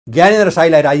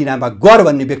ज्ञानेन्द्रशाहीलाई राजीनामा गर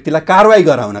भन्ने व्यक्तिलाई कारवाही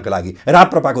गराउनका लागि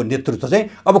राप्रपाको नेतृत्व चाहिँ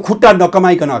अब खुट्टा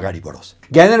नकमाइकन अगाडि बढोस्।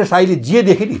 ज्ञानेन्द्रशाहीले जे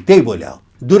देखे नि त्यही बोल्यो हो।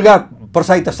 दुर्गा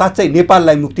प्रसाद त साँच्चै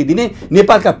नेपाललाई मुक्ति दिने,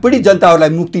 नेपालका पीडित जनताहरूलाई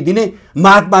मुक्ति दिने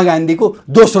महात्मा गान्धीको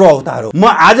दोस्रो अवतार हो। म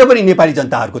आज पनि नेपाली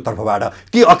जनताहरूको तर्फबाट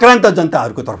ती अक्रान्त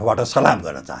जनताहरूको तर्फबाट सलाम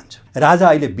गर्न चाहन्छु। राजा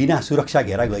अहिले बिना सुरक्षा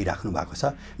घेरा गइराख्नु भएको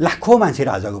छ, लाखौँ मान्छे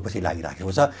राजाको पछि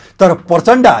लागिराखेको छ। तर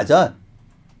प्रचण्ड आज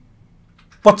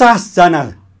 50 जना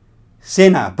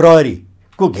सेना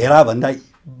प्रहरीको घेराभन्दा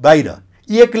बाहिर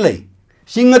एक्लै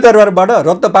सिंहदरबारबाट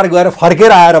रत्तपार गएर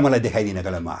फर्केर आएर मलाई देखाइदिनका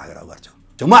लागि म आग्रह गर्छु।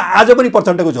 म आज पनि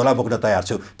प्रचण्डको झोला बोक्न तयार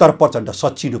छु, तर प्रचण्ड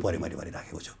सच्चिनु पर्यो मैले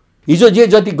भनिराखेको छु। हिजो जे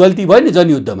जति गल्ती भयो नि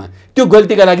जनयुद्धमा, त्यो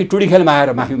गल्तीका लागि टुडीखेलमा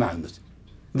आएर माफी माग्नुहोस्,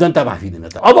 जनता माफी दिन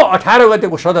त। अब 18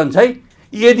 गतेको सदन चाहिँ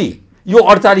यदि यो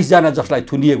 48 जना जसलाई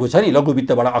थुनिएको छ नि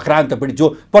लघुवित्तबाट आक्रान्त पीडित जो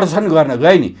प्रदर्शन गर्न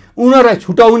गए नि, उनीहरूलाई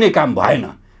छुटाउने काम भएन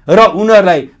र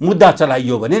उनीहरूलाई मुद्दा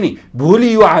चलाइयो भने नि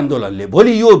भोलि यो आन्दोलनले,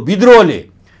 भोलि यो विद्रोहले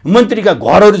मन्त्रीका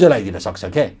घरहरू जलाइदिन सक्छ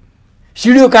क्या।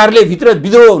 सिडिओ कार्यालयभित्र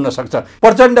विद्रोह हुन सक्छ।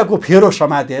 प्रचण्डको फेरो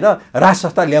समातेर राज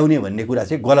संस्था ल्याउने भन्ने कुरा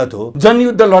चाहिँ गलत हो।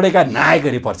 जनयुद्ध लडेका नायक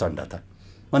अरे प्रचण्ड त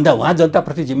भन्दा उहाँ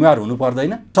जनताप्रति जिम्मेवार हुनु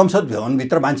पर्दैन? संसद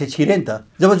भवनभित्र मान्छे छिरे नि त।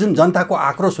 जब जुन जनताको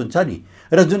आक्रोश हुन्छ नि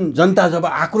र जुन जनता जब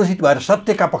आक्रोशित भएर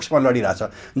सत्यका पक्षमा लडिरहेछ,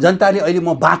 जनताले अहिले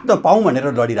म बाँच्न पाऊँ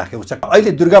भनेर लडिराखेको छ।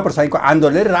 अहिले दुर्गा प्रसादको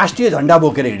आन्दोलनले राष्ट्रिय झण्डा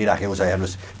बोकेर हिँडिराखेको छ।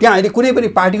 हेर्नुहोस्, त्यहाँ अहिले कुनै पनि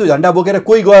पार्टीको झण्डा बोकेर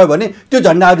कोही गयो भने त्यो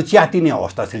झण्डाहरू च्यातिने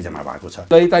अवस्था सृजना भएको छ।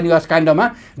 ललिता निवास काण्डमा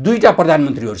 2टा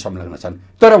प्रधानमन्त्रीहरू संलग्न छन्,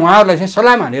 तर उहाँहरूलाई चाहिँ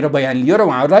सलाम हानेर बयान लियो र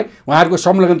उहाँहरूको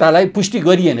संलग्नतालाई पुष्टि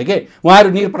गरिएन के। उहाँहरू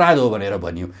निरपराध हो भनेर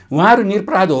भनियो। उहाँहरू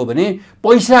निरपराध हो भने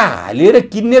पैसा हालेर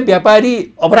किन्ने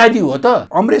व्यापारी अपराधी हो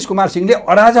त? अमरेश कुमार सिंहले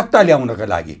अराजकता ल्याउनका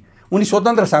लागि, उनी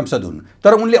स्वतन्त्र सांसद हुन्,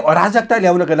 तर उनले अराजकता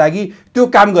ल्याउनका लागि त्यो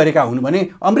काम गरेका हुन् भने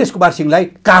अमरेश कुमार सिंहलाई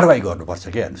कारवाही गर्नुपर्छ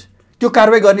के। हेर्नुहोस्, त्यो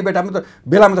कारवाही गर्ने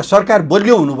बेलामा त सरकार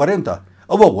बलियो हुनु पर्यो नि त।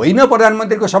 अब होइन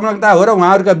प्रधानमन्त्रीको संलग्नता हो र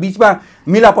उहाँहरूका बिचमा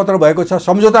मिलापत्र भएको छ,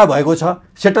 सम्झौता भएको छ,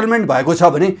 सेटलमेन्ट भएको छ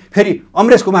भने फेरि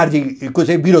अमरेश कुमारजीको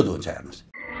चाहिँ विरोध हुन्छ। हेर्नुहोस्,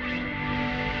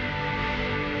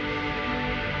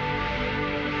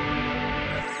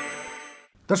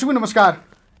 दर्शक नमस्कार,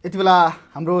 यति बेला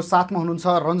हाम्रो साथमा हुनुहुन्छ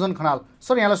रञ्जन खनाल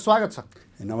सर, यहाँलाई स्वागत छ।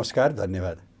 नमस्कार,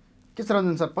 धन्यवाद। के छ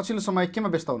रञ्जन सर, पछिल्लो समय केमा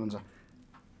व्यस्त हुनुहुन्छ?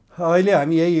 अहिले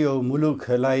हामी यही यो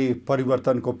मुलुकलाई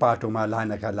परिवर्तनको पाटोमा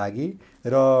लानका लागि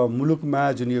र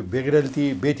मुलुकमा जुन यो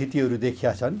बेथितिहरू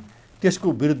देखिया छन् त्यसको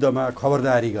विरुद्धमा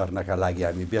खबरदारी गर्नका लागि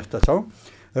हामी व्यस्त छौँ।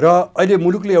 र अहिले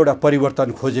मुलुकले एउटा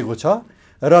परिवर्तन खोजेको छ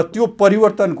र त्यो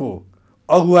परिवर्तनको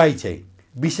अगुवाई चाहिँ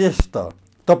विशेषतः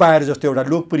तपाईहरु जस्तो एउटा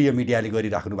लोकप्रिय मिडियाले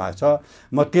गरिराख्नु भएको छ।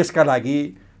 म त्यसका लागि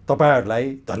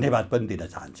तपाईहरुलाई धन्यवाद पनि दिन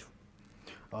चाहन्छु।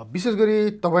 विशेष गरी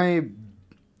तपाई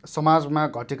समाजमा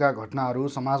घटेका घटनाहरू,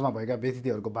 समाजमा भएका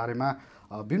व्यतिथिहरूको बारेमा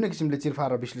विभिन्न किसिमले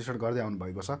चिरफार र विश्लेषण गर्दै आउनु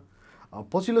भएको छ।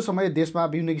 पछिल्लो समय देशमा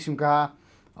विभिन्न किसिमका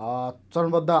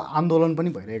चरणबद्ध आन्दोलन पनि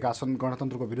भइरहेका छन्,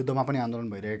 गणतन्त्रको विरुद्धमा पनि आन्दोलन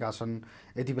भइरहेका छन्,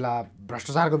 यति बेला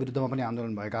भ्रष्टाचारको विरुद्धमा पनि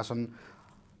आन्दोलन भएका छन्।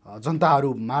 जनताहरू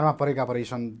मारमा परेका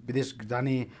छन्, विदेश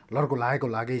जाने लड्को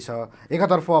लागेकै छ।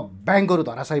 एकातर्फ ब्याङ्कहरू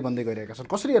धराशायी बन्दै गइरहेका छन्।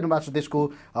 कसरी हेर्नु भएको छ देशको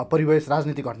परिवेश,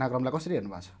 राजनीतिक घटनाक्रमलाई कसरी हेर्नु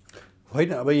भएको छ?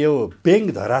 होइन, अब यो ब्याङ्क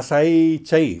धराशायी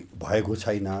चाहिँ भएको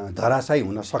छैन, धराशायी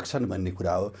हुन सक्छन् भन्ने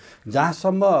कुरा हो।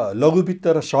 जहाँसम्म लघुवित्त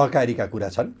र सहकारीका कुरा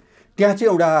छन् त्यहाँ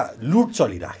चाहिँ एउटा लुट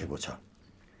चलिराखेको छ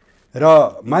र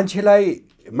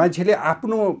मान्छेले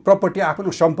आफ्नो प्रपर्टी,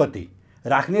 आफ्नो सम्पत्ति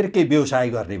राख्ने र केही व्यवसाय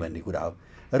गर्ने भन्ने कुरा हो।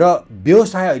 र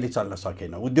व्यवसाय अहिले चल्न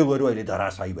सकेन, उद्योगहरू अहिले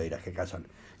धराशायी भइराखेका छन्।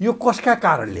 यो कसका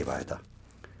कारणले भयो त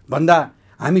भन्दा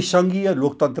हामी सङ्घीय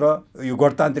लोकतन्त्र, यो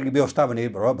गणतान्त्रिक व्यवस्था भनेर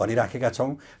भनिराखेका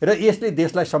छौँ र यसले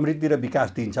देशलाई समृद्धि र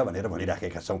विकास दिन्छ भनेर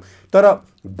भनिराखेका छौँ। तर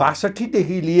 62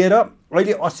 देखि लिएर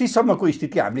अहिले 80 सम्मको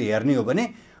स्थिति हामीले हेर्ने हो भने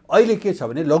अहिले के छ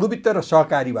भने लघुवित्त र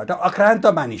सहकारीबाट आक्रान्त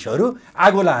मानिसहरू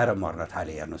आगो लाएर मर्न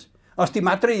थाले। हेर्नुहोस्, अस्ति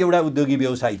मात्रै एउटा उद्योगी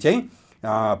व्यवसायी चाहिँ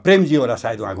प्रेमजी होला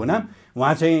सायद उहाँको नाम,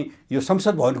 उहाँ चाहिँ यो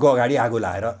संसद भवनको अगाडि आगो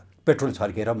लाएर पेट्रोल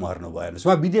छर्केर मर्नुभयो। हेर्नुहोस्,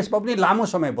 उहाँ विदेशमा पनि लामो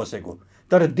समय बसेको,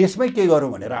 तर देशमै के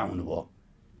गरौँ भनेर आउनुभयो।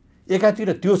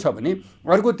 एकातिर त्यो छ भने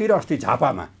अर्कोतिर अस्ति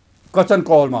झापामा कचन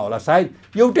कौलमा होला सायद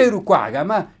एउटै रुखको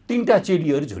आगामा 3टा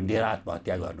चेलीहरू झुन्डिएर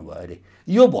आत्महत्या गर्नुभयो अरे।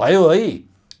 यो भयो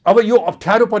है। अब यो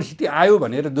अप्ठ्यारो परिस्थिति आयो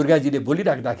भनेर दुर्गाजीले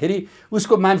बोलिराख्दाखेरि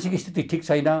उसको मानसिक स्थिति ठिक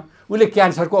छैन, उसले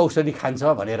क्यान्सरको औषधि खान्छ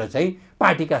भनेर चाहिँ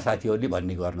पार्टीका साथीहरूले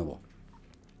भन्ने गर्नुभयो।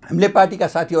 हामीले पार्टीका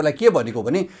साथीहरूलाई के भनेको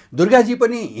भने दुर्गाजी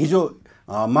पनि हिजो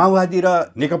माओवादी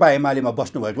र नेकपा एमालेमा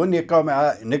बस्नुभएको,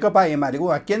 नेकपा एमालेको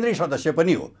उहाँ केन्द्रीय सदस्य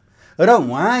पनि हो र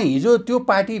उहाँ हिजो त्यो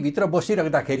पार्टीभित्र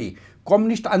बसिराख्दाखेरि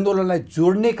कम्युनिस्ट आन्दोलनलाई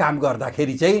जोड्ने काम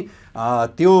गर्दाखेरि चाहिँ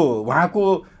त्यो उहाँको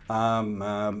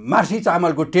मार्सी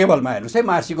चामलको टेबलमा हेर्नुहोस् है,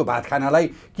 मार्सीको भात खानालाई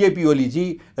केपी ओलीजी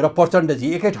र प्रचण्डजी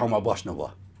एकै ठाउँमा बस्नुभयो।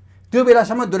 त्यो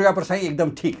बेलासम्म दुर्गाप्रसाद एकदम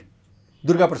ठिक,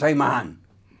 दुर्गाप्रसाद महान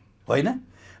होइन।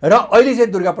 र अहिले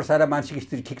चाहिँ दुर्गाप्रसाद मानसिक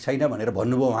स्थिति ठिक छैन भनेर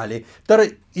भन्नुभयो उहाँले। तर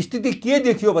स्थिति के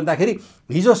देखियो भन्दाखेरि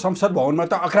हिजो संसद भवनमा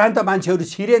त अक्रान्त मान्छेहरू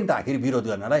छिरे नि त आखिर विरोध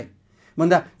गर्नलाई,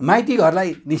 भन्दा माइती घरलाई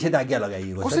निषेधाज्ञा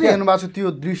लगाइएको छ। कसरी हेर्नु भएको छ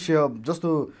त्यो दृश्य? जस्तो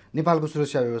नेपालको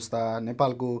सुरक्षा व्यवस्था,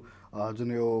 नेपालको जुन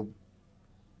यो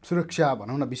सुरक्षा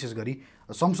भनौँ न, विशेष गरी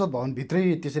संसद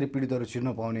भवनभित्रै त्यसरी पीडितहरू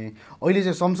छिर्न पाउने, अहिले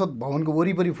चाहिँ संसद भवनको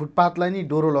वरिपरि फुटपाथलाई नै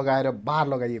डोरो लगाएर बार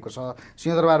लगाइएको छ,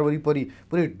 सिंहदरबार वरिपरि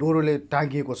पुरै डोरोले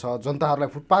टाँगिएको छ, जनताहरूलाई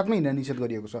फुटपाथमै हिँड्न निषेध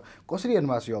गरिएको छ। कसरी हेर्नु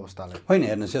भएको छ यो अवस्थालाई? होइन,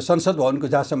 हेर्नुहोस्, यो संसद भवनको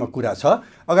जहाँसम्म कुरा छ,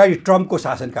 अगाडि ट्रम्पको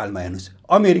शासनकालमा हेर्नुहोस्,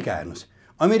 अमेरिका हेर्नुहोस्,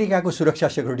 अमेरिकाको सुरक्षा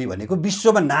सेक्युरिटी भनेको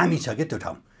विश्वमा नामी छ क्या त्यो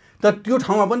ठाउँ। तर त्यो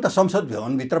ठाउँमा पनि त संसद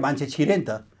भवनभित्र मान्छे छिरे नि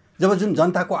त। जब जुन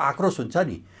जनताको आक्रोश हुन्छ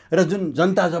नि, र जुन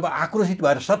जनता जब आक्रोशित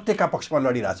भएर सत्यका पक्षमा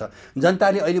लडिरहेछ,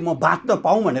 जनताले अहिले म बाँच्न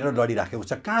पाऊँ भनेर लडिराखेको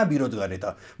छ, कहाँ विरोध गर्ने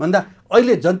त भन्दा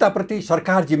अहिले जनताप्रति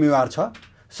सरकार जिम्मेवार छ,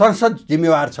 संसद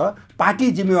जिम्मेवार छ,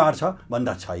 पार्टी जिम्मेवार छ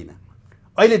भन्दा छैन।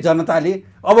 अहिले जनताले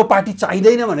अब पार्टी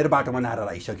चाहिँदैन भनेर बाटोमा नारा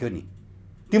लगाइसक्यो नि,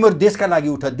 तिमीहरू देशका लागि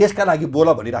उठ, देशका लागि बोल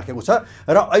भनिराखेको छ।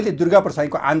 र अहिले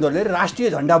दुर्गाप्रसादको आन्दोलनले राष्ट्रिय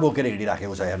झन्डा बोकेर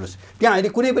हिँडिराखेको छ। हेर्नुहोस्, त्यहाँ अहिले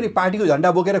कुनै पनि पार्टीको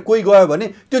झन्डा बोकेर कोही गयो भने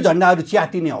त्यो झन्डाहरू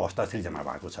च्यातिने अवस्था सृजना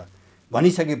भएको छ।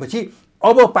 भनिसकेपछि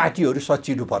अब पार्टीहरू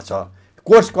सच्चिनुपर्छ,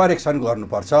 कोर्स करेक्सन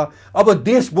गर्नुपर्छ, अब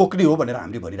देश बोक्ने हो भनेर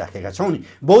हामीले भनिराखेका छौँ नि।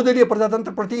 बहुदलीय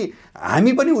प्रजातन्त्रप्रति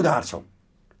हामी पनि उदार छौँ,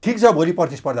 ठिक छ, भोलि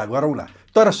प्रतिस्पर्धा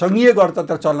गरौँला, तर सङ्घीय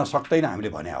गणतन्त्र चल्न सक्दैन हामीले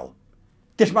भने हो।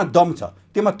 त्यसमा दम छ,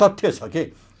 त्यसमा तथ्य छ के।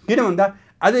 किन भन्दा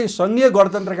आज यो सङ्घीय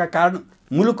गणतन्त्रका कारण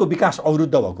मुलुकको विकास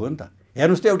अवरुद्ध भएको हो नि त।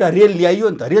 हेर्नुहोस् त, एउटा रेल ल्याइयो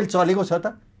नि त, रेल चलेको छ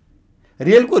त,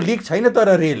 रेलको लिक छैन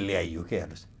तर रेल ल्याइयो के।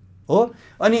 हेर्नुहोस् हो।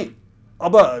 अनि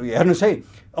अब हेर्नुहोस् है,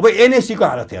 अब एनएसीको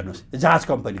हालत हेर्नुहोस्, जहाज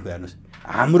कम्पनीको हेर्नुहोस्,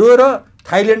 हाम्रो र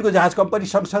थाइल्यान्डको जहाज कम्पनी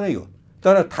सँगसँगै हो,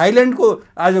 तर थाइल्यान्डको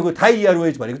आजको थाई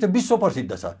एयरवेज भनेको चाहिँ विश्व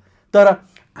प्रसिद्ध छ। तर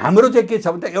हाम्रो चाहिँ के छ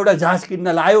भने एउटा जहाज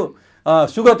किन्न लायो,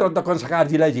 सुगत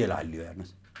कन्सकारजीलाई जेल हालियो।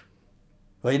 हेर्नुहोस्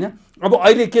होइन। अब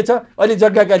अहिले के छ, अहिले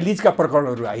जग्गाका लिजका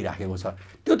प्रकरणहरू आइराखेको छ।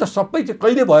 त्यो त सबै चाहिँ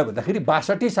कहिले भयो भन्दाखेरि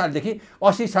 62 सालदेखि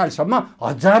 80 सालसम्म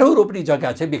हजारौँ रोपनी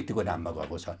जग्गा चाहिँ व्यक्तिको नाममा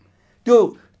गएको छ। त्यो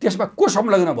त्यसमा को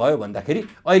संलग्न भयो भन्दाखेरि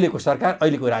अहिलेको सरकार,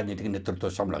 अहिलेको राजनीतिक नेतृत्व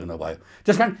संलग्न भयो।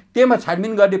 त्यस कारण त्यसमा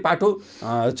छानबिन गर्ने पाटो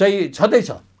चाहिँ छँदैछ,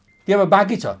 त्यसमा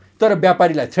बाँकी छ। तर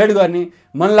व्यापारीलाई थ्रेड गर्ने,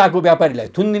 मन लागेको व्यापारीलाई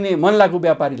थुनिदिने, मन लागेको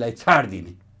व्यापारीलाई छाड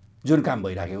दिने जुन काम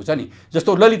भइराखेको छ नि।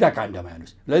 जस्तो ललिता काण्डमा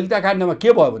हेर्नुहोस्, ललिता काण्डमा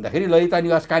के भयो भन्दाखेरि ललिता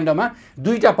निवास काण्डमा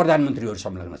 2टा प्रधानमन्त्रीहरू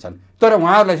संलग्न छन्, तर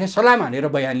उहाँहरूलाई चाहिँ सलाम हानेर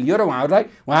बयान लियो र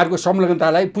उहाँहरूको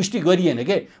संलग्नतालाई पुष्टि गरिएन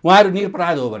के। उहाँहरू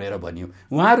निरपराध हो भनेर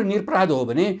भनियो। उहाँहरू निरपराध हो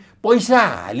भने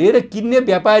पैसा हालेर किन्ने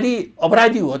व्यापारी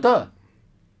अपराधी हो त,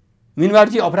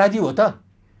 मिनवारजी अपराधी हो त।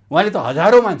 उहाँले त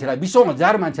हजारौँ मान्छेलाई,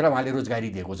 20,000 मान्छेलाई उहाँले रोजगारी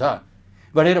दिएको छ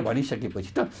भनेर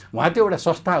भनिसकेपछि त उहाँ त एउटा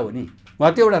संस्था हो नि,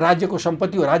 उहाँ त एउटा राज्यको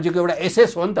सम्पत्ति हो, राज्यको एउटा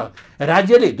एसेस हो नि त।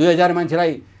 राज्यले 2,000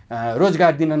 मान्छेलाई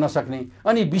रोजगार दिन नसक्ने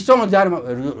अनि 20,000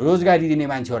 रोजगारी दिने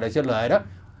मान्छेहरूलाई चाहिँ लगाएर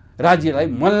राज्यलाई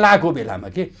मन लागेको बेलामा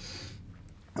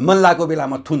मन लागेको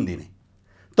बेलामा थुन दिने।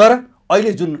 तर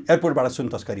अहिले जुन एयरपोर्टबाट सुन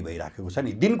तस्करी भइराखेको छ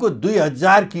नि, दिनको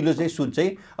 2,000 किलो चाहिँ सुन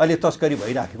चाहिँ अहिले तस्करी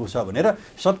भइराखेको छ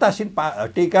भनेर सत्तासीन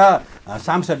पार्टीका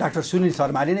सांसद डाक्टर सुनिल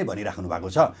शर्माले नै भनिराख्नु भएको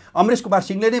छ। अमरेश कुमार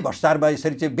सिंहले नै भ्रष्टाचारमा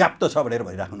यसरी चाहिँ व्याप्त छ भनेर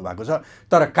भनिराख्नु भएको छ।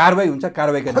 तर कारवाही हुन्छ,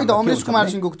 कारवाहीका नाममा अमरेश कुमार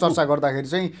सिंहको चर्चा गर्दाखेरि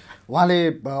चाहिँ उहाँले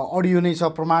अडियो नै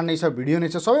छ, प्रमाण नै छ, भिडियो नै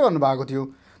छ, सबै भन्नुभएको थियो।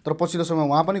 तर पछिल्लो समय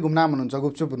उहाँ पनि गुमनाम हुनुहुन्छ,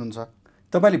 गुपचुप हुनुहुन्छ।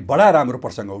 तपाईँले बडा राम्रो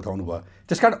प्रसङ्ग उठाउनु भयो।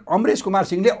 त्यसकारण अमरेश कुमार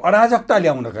सिंहले अराजकता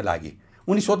ल्याउनका लागि,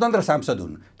 उनी स्वतन्त्र सांसद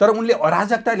हुन्, तर उनले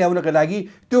अराजकता ल्याउनका लागि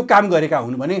त्यो काम गरेका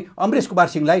हुन् भने अमरेश कुमार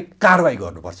सिंहलाई कारवाही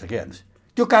गर्नुपर्छ के। हेर्नुहोस्,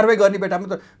 त्यो कारवाही गर्ने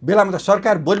बेलामा त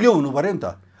सरकार बलियो हुनु पऱ्यो नि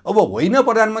त। अब होइन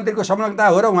प्रधानमन्त्रीको संलग्नता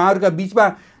हो र उहाँहरूका बिचमा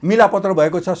मिलापत्र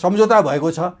भएको छ, सम्झौता भएको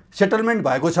छ, सेटलमेन्ट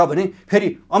भएको छ भने फेरि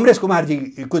अमरेश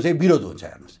कुमारजीको चाहिँ विरोध हुन्छ।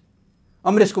 हेर्नुहोस्,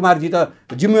 अमरेश कुमारजी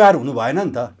त जिम्मेवार हुनु भएन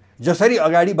नि त। जसरी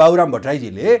अगाडि बाबुराम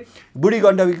भट्टराईजीले बुढी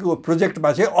गण्डकीको प्रोजेक्टमा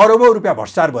चाहिँ अरबौँ रुपियाँ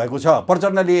भ्रष्टाचार भएको छ,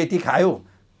 प्रचण्डले यति खायो,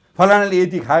 फलानाले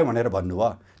यति खायो भनेर भन्नुभयो,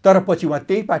 तर पछि उहाँ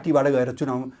त्यही पार्टीबाट गएर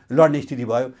चुनाव लड्ने स्थिति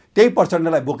भयो, त्यही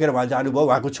प्रचण्डलाई बोकेर उहाँ जानुभयो,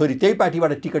 उहाँको छोरी त्यही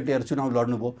पार्टीबाट टिकट लिएर चुनाव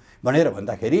लड्नुभयो भनेर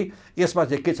भन्दाखेरि यसमा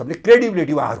चाहिँ के छ भने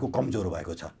क्रेडिबिलिटी उहाँहरूको कमजोर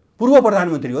भएको छ। पूर्व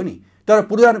प्रधानमन्त्री हो नि, तर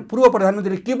पूर्व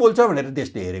प्रधानमन्त्रीले के बोल्छ भनेर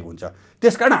देशले हेरेको हुन्छ।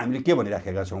 त्यसकारण हामीले के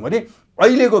भनिराखेका छौँ भने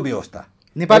अहिलेको व्यवस्था,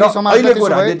 नेपाली समाज, अहिलेको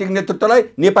राजनीतिक नेतृत्वलाई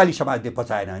नेपाली समाजले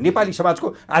पचाएन, नेपाली समाजको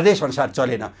आदेशअनुसार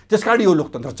चलेन, त्यसकारण यो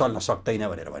लोकतन्त्र चल्न सक्दैन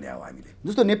भनेर भने हो हामीले।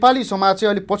 जस्तो नेपाली समाज चाहिँ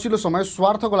अहिले पछिल्लो समय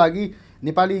स्वार्थको लागि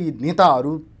नेपाली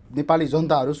नेताहरू, नेपाली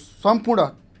जनताहरू सम्पूर्ण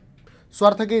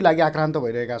स्वार्थकै लागि आक्रान्त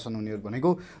भइरहेका छन्। उनीहरू भनेको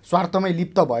स्वार्थमै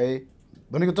लिप्त भए,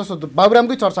 भनेको जस्तो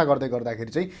बाबुरामकै चर्चा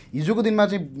गर्दाखेरि चाहिँ हिजोको दिनमा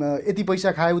चाहिँ यति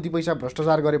पैसा खायो उति पैसा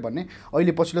भ्रष्टाचार गरे भन्ने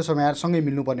अहिले पछिल्लो समय आएर सँगै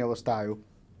मिल्नुपर्ने अवस्था आयो।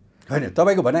 होइन,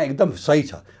 तपाईँको भनाइ एकदम सही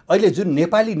छ। अहिले जुन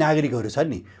नेपाली नागरिकहरू छन्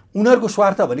नि, उनीहरूको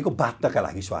स्वार्थ भनेको बाँच्नका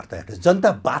लागि स्वार्थ हेर्नुहोस्।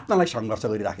 जनता बाँच्नलाई सङ्घर्ष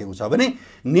गरिराखेको छ भने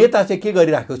नेता चाहिँ के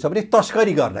गरिराखेको छ भने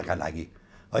तस्करी गर्नका लागि,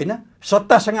 होइन,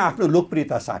 सत्तासँग आफ्नो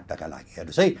लोकप्रियता साट्नका लागि।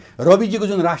 हेर्नुहोस् है, रविजीको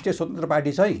जुन राष्ट्रिय स्वतन्त्र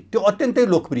पार्टी छ त्यो अत्यन्तै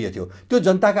लोकप्रिय थियो। त्यो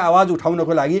जनताको आवाज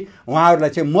उठाउनको लागि उहाँहरूलाई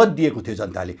चाहिँ मत दिएको थियो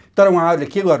जनताले। तर उहाँहरूले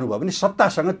के गर्नुभयो भने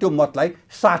सत्तासँग त्यो मतलाई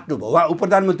साट्नुभयो। उहाँ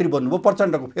उपप्रधानमन्त्री बन्नुभयो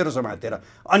प्रचण्डको फेरो समातेर,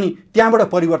 अनि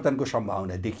त्यहाँबाट परिवर्तनको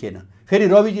सम्भावना देखिएन। फेरि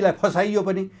रविजीलाई फसाइयो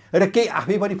पनि र केही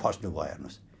आफै पनि फस्नुभयो।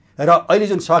 हेर्नुहोस्, र अहिले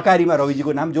जुन सहकारीमा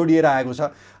रविजीको नाम जोडिएर आएको छ,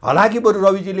 हालाकि बरु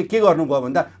रविजीले के गर्नुभयो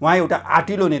भन्दा उहाँ एउटा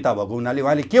आटिलो नेता भएको हुनाले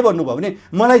उहाँले के भन्नुभयो भने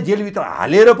मलाई जेलभित्र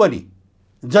हालेर पनि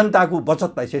जनताको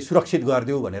बचतलाई चाहिँ सुरक्षित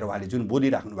गरिदेऊ भनेर उहाँले जुन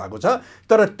बोलिराख्नु भएको छ।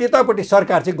 तर त्यतापट्टि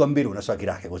सरकार चाहिँ गम्भीर हुन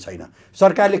सकिराखेको छैन,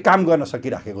 सरकारले काम गर्न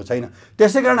सकिराखेको छैन।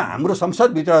 त्यसै कारण हाम्रो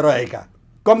संसदभित्र रहेका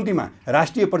कम्तीमा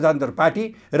राष्ट्रिय प्रजातन्त्र पार्टी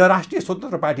र राष्ट्रिय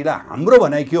स्वतन्त्र पार्टीलाई हाम्रो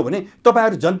भनाइ के हो भने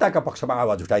तपाईँहरू जनताका पक्षमा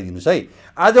आवाज उठाइदिनुहोस् है।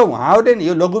 आज उहाँहरूले नि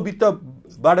यो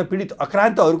लघुवित्तबाट पीडित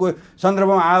आक्रान्तहरूको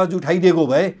सन्दर्भमा आवाज उठाइदिएको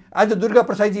भए आज दुर्गा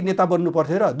प्रसादजी नेता बन्नु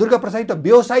पर्थ्यो र। दुर्गा प्रसाद त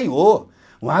व्यवसायी हो,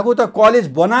 उहाँको त कलेज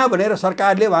बना भनेर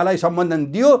सरकारले उहाँलाई सम्बन्धन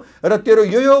दियो र तेरो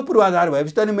यो पूर्वाधार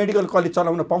भएपछि तैँले मेडिकल कलेज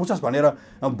चलाउन पाउँछस् भनेर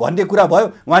भन्ने कुरा भयो।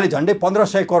 उहाँले झन्डै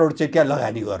 1500 करोड चाहिँ त्यहाँ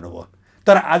लगानी गर्नुभयो,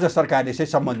 तर आज सरकारले चाहिँ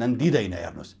सम्बन्धन दिँदैन।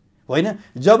 हेर्नुहोस्, होइन,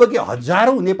 जबकि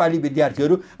हजारौँ नेपाली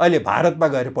विद्यार्थीहरू अहिले भारतमा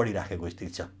गएर पढिराखेको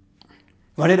स्थिति छ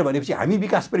भनेपछि हामी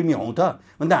विकासप्रेमी हौँ त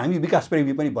भन्दा हामी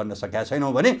विकासप्रेमी पनि बन्न सकेका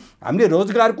छैनौँ भने हामीले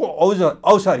रोजगारको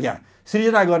अवसर यहाँ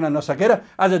सृजना गर्न नसकेर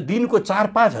आज दिनको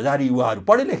 4-5 हजार युवाहरू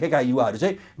पढे लेखेका युवाहरू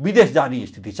चाहिँ विदेश जाने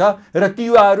स्थिति छ र ती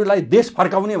युवाहरूलाई देश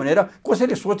फर्काउने भनेर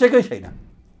कसैले सोचेकै छैन।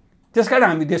 त्यसकारण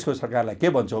हामी देशको सरकारलाई के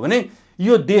भन्छौँ भने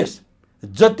यो देश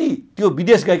जति त्यो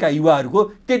विदेश गएका युवाहरूको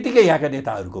त्यतिकै यहाँका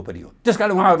नेताहरूको पनि हो।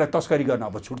 त्यसकारण उहाँहरूलाई तस्करी गर्न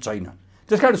अब छुट छैन,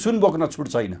 त्यसकारण सुन बोक्न छुट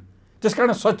छैन,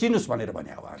 त्यसकारण सचिनुहोस् भनेर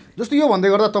भने। अब जस्तो यो भन्दै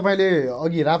गर्दा तपाईँले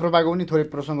अघि राप्रपाको पनि थोरै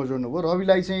प्रसङ्ग जोड्नुभयो।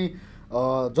 रविलाई चाहिँ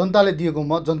जनताले दिएको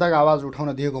मत, जनताको आवाज उठाउन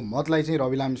दिएको मतलाई चाहिँ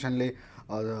रवि लामिछानेले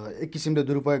एक किसिमले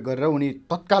दुरुपयोग गरेर उनी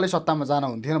तत्कालै सत्तामा जान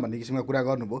हुन्थेन भन्ने किसिमको कुरा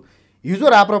गर्नुभयो। हिजो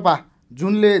राप्रपा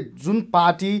जुन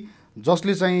पार्टी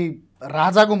जसले चाहिँ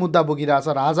राजाको मुद्दा बोकिरहेछ,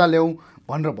 राजा ल्याऊ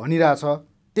भनेर भनिरहेछ,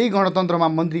 त्यही गणतन्त्रमा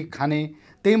मन्त्री खाने,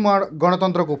 त्यही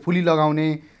गणतन्त्रको फुली लगाउने,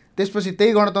 त्यसपछि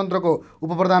त्यही गणतन्त्रको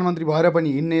उपप्रधानमन्त्री भएर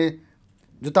पनि हिँड्ने,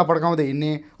 जुत्ता पड्काउँदै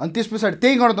हिँड्ने, अनि त्यस पछाडि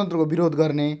त्यही गणतन्त्रको विरोध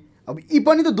गर्ने। अब यी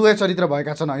पनि त दुवै चरित्र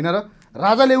भएका छन्, होइन र?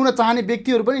 राजा ल्याउन चाहने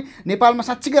व्यक्तिहरू पनि नेपालमा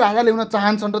साँच्चीकै राजा ल्याउन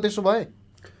चाहन्छन् र त्यसो भए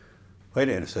होइन।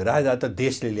 हेर्नुहोस्, राजा त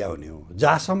देशले ल्याउने हो।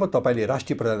 जहाँसम्म तपाईँले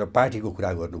राष्ट्रिय प्रजातन्त्र पार्टीको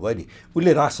कुरा गर्नुभयो नि,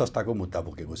 उसले राज संस्थाको मुद्दा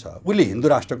बोकेको छ, उसले हिन्दू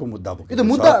राष्ट्रको मुद्दा बोकेको छ,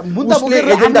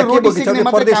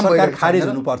 प्रदेश सरकार खारेज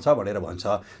हुनुपर्छ भनेर भन्छ।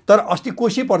 तर अस्ति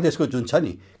कोशी प्रदेशको जुन छ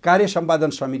नि कार्य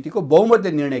सम्पादन समितिको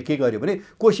बहुमतले निर्णय के गर्यो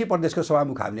भने कोशी प्रदेशको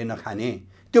सभामुख हामीले नखाने,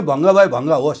 त्यो भङ्ग भए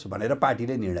भङ्ग होस् भनेर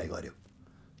पार्टीले निर्णय गर्यो।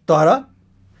 तर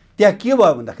त्यहाँ के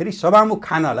भयो भन्दाखेरि सभामुख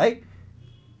खानलाई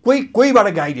कोहीबाट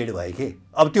गाइडेड भयो कि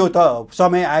अब त्यो त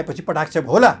समय आएपछि पटाक्षेप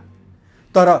होला।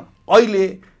 तर अहिले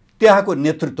त्यहाँको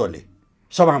नेतृत्वले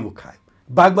सभामुख खायो,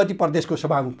 बागमती प्रदेशको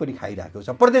सभामुख पनि खाइरहेको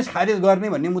छ। प्रदेश खारेज गर्ने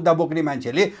भन्ने मुद्दा बोक्ने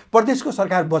मान्छेले प्रदेशको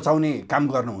सरकार बचाउने काम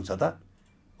गर्नुहुन्छ त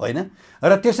होइन?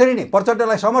 र त्यसरी नै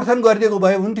प्रचण्डलाई समर्थन गरिदिएको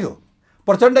भए हुन्थ्यो।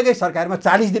 प्रचण्डकै सरकारमा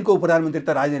 40 दिनको प्रधानमन्त्री त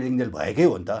राजेन्द्र लिङ्गदेल भएकै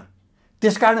हो नि त।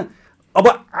 त्यसकारण अब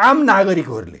आम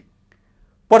नागरिकहरूले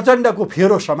प्रचण्डको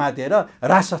फेरो समातेर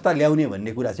राज संस्था ल्याउने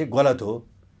भन्ने कुरा चाहिँ गलत हो,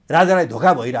 राजालाई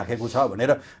धोका भइराखेको छ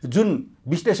भनेर जुन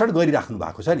विश्लेषण गरिराख्नु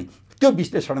भएको छ नि, त्यो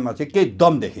विश्लेषणमा चाहिँ केही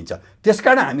दम देखिन्छ।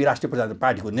 त्यसकारण हामी राष्ट्रिय प्रजातन्त्र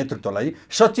पार्टीको नेतृत्वलाई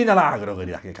सच्चिनलाई आग्रह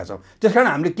गरिराखेका छौँ। त्यसकारण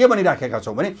हामीले के भनिराखेका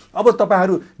छौँ भने अब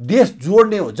तपाईँहरू देश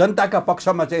जोड्ने हो, जनताका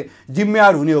पक्षमा चाहिँ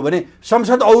जिम्मेवार हुने हो भने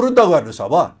संसद अवरुद्ध गर्नुहोस्।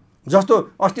 अब जस्तो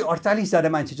अस्ति 48 जना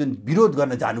मान्छे जुन विरोध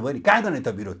गर्न जानुभयो नि, कहाँ गर्ने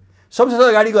त विरोध? संसद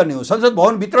अगाडि गर्ने हो, संसद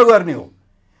भवनभित्र गर्ने हो।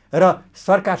 र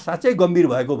सरकार साँच्चै गम्भीर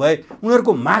भएको भए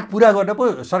उनीहरूको माग पुरा गर्न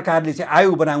पो सरकारले चाहिँ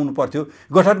आयोग बनाउनु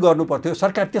पर्थ्यो, गठन गर्नु पर्थ्यो।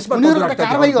 सरकार त्यसमा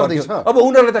कारबाही गर्दैछ। अब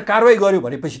उनीहरूले त कारबाही गर्यो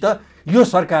भनेपछि त यो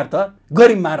सरकार त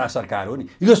गरिब मारा सरकार हो नि,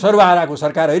 यो सर्वहाराको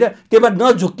सरकार होइन। त्यसमा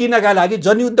नझुक्किनका लागि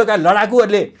जनयुद्धका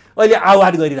लडाकुहरूले अहिले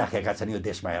आह्वान गरिराखेका छन् यो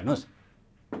देशमा। हेर्नुहोस्,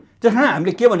 त्यस कारण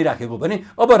हामीले के भनिराखेको भने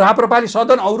अब राप्रपाले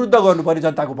सदन अवरुद्ध गर्नु पर्यो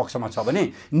जनताको पक्षमा छ भने,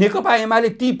 नेकपा एमाले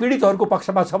ती पीडितहरूको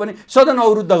पक्षमा छ भने सदन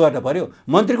अवरुद्ध गर्न पर्यो।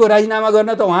 मन्त्रीको राजीनामा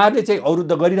गर्न त उहाँहरूले चाहिँ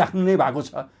अवरुद्ध गरिराख्नु नै भएको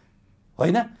छ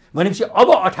होइन? भनेपछि अब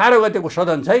 18 गतेको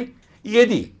सदन चाहिँ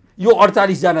यदि यो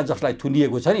 48 जना जसलाई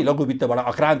थुनिएको छ नि लघुवित्तबाट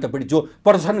आक्रान्त पीडित जो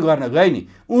प्रदर्शन गर्न गए नि,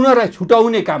 उनीहरूलाई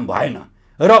छुटाउने काम भएन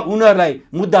र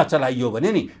उनीहरूलाई मुद्दा चलाइयो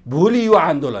भने नि भोलि यो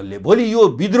आन्दोलनले, भोलि यो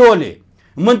विद्रोहले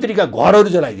मन्त्रीका घरहरू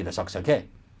जलाइदिन सक्छ क्या।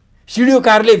 सिडिओ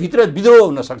कार्यालयभित्र विद्रोह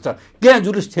हुनसक्छ, त्यहाँ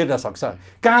जुलुस छेर्न सक्छ।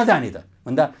 कहाँ जाने त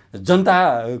भन्दा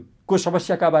जनताको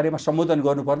समस्याका बारेमा सम्बोधन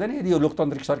गर्नु पर्दैन। यदि यो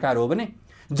लोकतान्त्रिक सरकार हो भने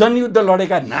जनयुद्ध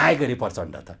लडेका नायक गरी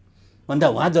प्रचण्ड त भन्दा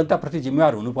उहाँ जनताप्रति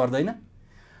जिम्मेवार हुनु पर्दैन?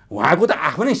 उहाँको त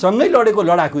आफ्नै सँगै लडेको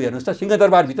लडाकु हेर्नुहोस् त,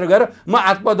 सिंहदरबारभित्र गएर म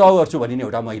आत्मदाह गर्छु भनिने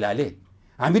एउटा महिलाले,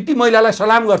 हामी ती महिलालाई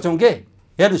सलाम गर्छौँ के?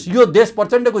 हेर्नुहोस्, यो देश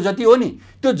प्रचण्डको जति हो नि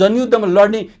त्यो जनयुद्धमा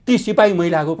लड्ने ती सिपाही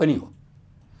महिलाको पनि हो।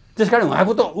 त्यसकारण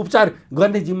उहाँको त उपचार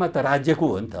गर्ने जिम्मा त राज्यको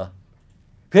हो नि त।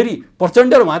 फेरि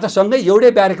प्रचण्ड र उहाँ त सँगै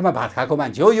एउटै ब्यारेकमा भात खाएको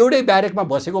मान्छे हो, एउटै ब्यारेकमा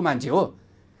बसेको मान्छे हो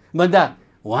भन्दा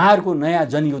उहाँहरूको नयाँ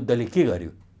जनयुद्धले के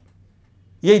गर्यो?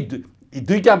 यही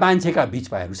दुईटा मान्छेका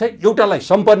बिचमा हेर्नुहोस् है, एउटालाई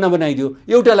सम्पन्न बनाइदियो,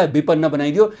 एउटालाई विपन्न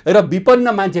बनाइदियो र विपन्न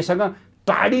मान्छेसँग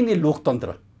टाढिने लोकतन्त्र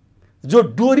जो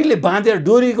डोरीले बाँधेर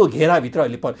डोरीको घेराभित्र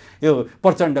अहिले यो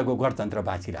प्रचण्डको गणतन्त्र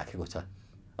बाँचिराखेको छ।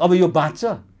 अब यो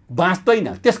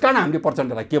बाँच्दैन। त्यसकारण हामीले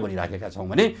प्रचण्डलाई के भनिराखेका छौँ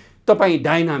भने तपाईँ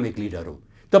डाइनामिक लिडर हो,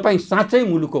 तपाईँ साँच्चै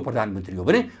मुलुकको प्रधानमन्त्री हो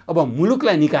भने अब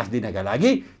मुलुकलाई निकास दिनका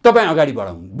लागि तपाईँ अगाडि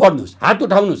बढ्नुहोस्, हात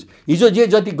उठाउनुहोस्। हिजो जे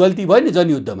जति गल्ती भयो नि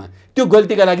जनयुद्धमा, त्यो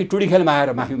गल्तीका लागि टुडीखेलमा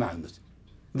आएर माफी माग्नुहोस्।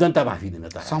 जनता माफी दिन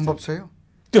तयार सम्भव छ यो?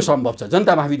 त्यो सम्भव छ,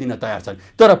 जनता माफी दिन तयार छन्।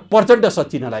 तर प्रचण्ड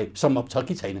सच्चिनलाई सम्भव छ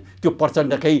कि छैन त्यो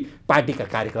प्रचण्डकै पार्टीका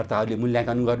कार्यकर्ताहरूले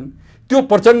मूल्याङ्कन गर्नु, त्यो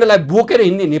प्रचण्डलाई बोकेर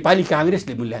हिँड्ने नेपाली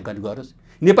काङ्ग्रेसले मूल्याङ्कन गरोस्,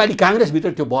 नेपाली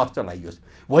काङ्ग्रेसभित्र त्यो बहस चलाइयोस्।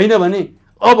 होइन भने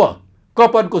अब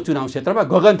कपनको चुनाव क्षेत्रमा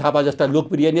गगन थापा जस्ता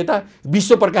लोकप्रिय नेता,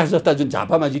 विश्वप्रकाश जस्ता जुन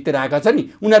झापामा जितेर आएका छन् नि,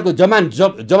 उनीहरूको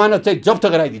जमानत चाहिँ जफ्त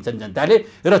गराइदिन्छन् जनताले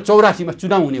र 84मा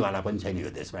चुनाव हुनेवाला पनि छैन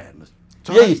यो देशमा। हेर्नुहोस्,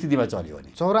 यही स्थितिमा चल्यो भने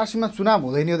 84मा चुनाव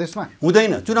हुँदैन यो देशमा?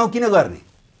 हुँदैन। चुनाव किन गर्ने?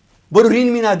 बरु ऋण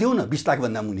मिना दिउँ न 20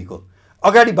 लाखभन्दा मुनिको।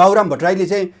 अगाडि बाबुराम भट्टराईले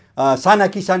चाहिँ साना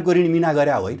किसानको ऋण मिना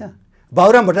गरे होइन?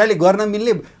 बाबुराम भट्टराईले गर्न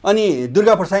मिल्ने अनि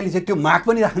दुर्गा प्रसादले चाहिँ त्यो माग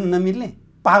पनि राख्न नमिल्ने,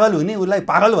 पागल हुने, उसलाई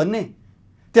पागल भन्ने।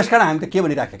 त्यसकारण हामी त के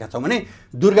भनिराखेका छौँ भने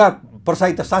दुर्गा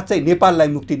प्रसाद त साँच्चै नेपाललाई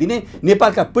मुक्ति दिने,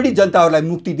 नेपालका पीडित जनताहरूलाई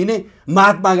मुक्ति दिने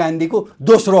महात्मा गान्धीको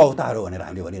दोस्रो अवतार हो भनेर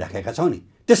हामीले भनिराखेका छौँ नि।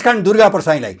 त्यसकारण दुर्गा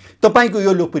प्रसादलाई तपाईँको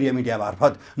यो लोकप्रिय मिडिया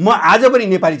मार्फत म आज पनि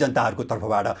नेपाली जनताहरूको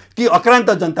तर्फबाट कि अक्रान्त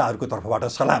जनताहरूको तर्फबाट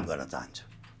सलाम गर्न चाहन्छु।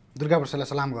 दुर्गा प्रसादलाई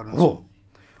सलाम गर्नु हो।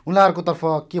 उनीहरूको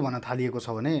तर्फ के भन्न थालिएको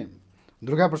छ भने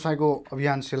दुर्गा प्रसादको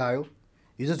अभियान सेलायो,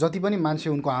 हिजो जति पनि मान्छे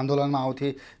उनको आन्दोलनमा आउँथे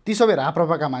ती सबै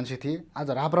राप्रपाका मान्छे थिए। आज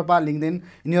राप्रपा लिङ्कदेन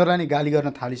यिनीहरूलाई नि गाली गर्न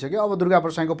थालिसक्यो। अब दुर्गा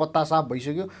प्रसादको पत्ता साफ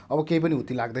भइसक्यो, अब केही पनि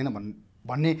हुती लाग्दैन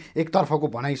भन्ने एकतर्फको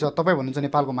भनाइ छ। तपाईँ भन्नुहुन्छ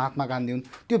नेपालको महात्मा गान्धी हुन्,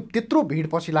 त्यो त्यत्रो भिड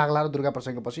पछि लाग्ला र दुर्गा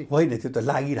प्रसादको पछि? होइन, त्यो त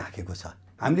लागिराखेको छ।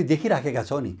 हामीले देखिराखेका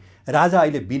छौँ नि, राजा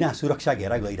अहिले बिना सुरक्षा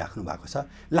घेरा गइराख्नु भएको छ,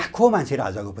 लाखौँ मान्छे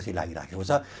राजाको पछि लागिराखेको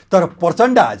छ। तर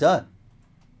प्रचण्ड आज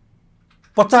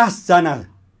 50 जना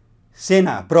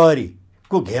सेना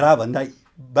प्रहरीको घेराभन्दा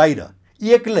बाहिर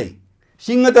एक्लै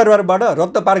सिंहदरबारबाट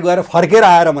रत्तपार गएर फर्केर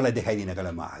आएर मलाई देखाइदिनका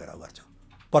लागि म आग्रह गर्छु।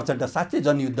 प्रचण्ड साँच्चै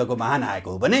जनयुद्धको महान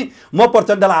आएको हो भने म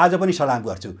प्रचण्डलाई आज पनि सलाम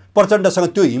गर्छु। प्रचण्डसँग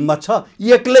त्यो हिम्मत छ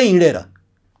एक्लै हिँडेर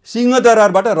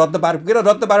सिंहदरबारबाट रत्तपार पुगेर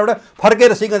रत्तपारबाट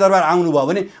फर्केर सिंहदरबार आउनुभयो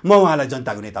भने म उहाँलाई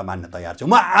जनताको नेता मान्न तयार छु।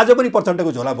 म आज पनि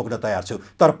प्रचण्डको झोला बोक्न तयार छु।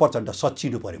 तर प्रचण्ड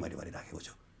सच्चिनु पऱ्यो मैले भनिराखेको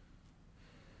छु।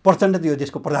 प्रचण्ड त यो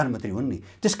देशको प्रधानमन्त्री हुन् नि,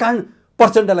 त्यसकारण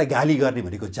प्रचण्डलाई गाली गर्ने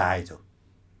भनेको जायज हो।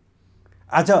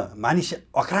 आज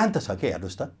मानिस अक्रान्त छ के?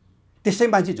 हेर्नुहोस् त, त्यसै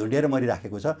मान्छे झुन्डिएर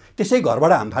मरिराखेको छ, त्यसै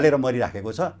घरबाट हाम फालेर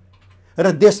मरिराखेको छ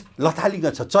र देश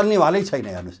लथालिङ्ग छ, चल्नेवालै छैन।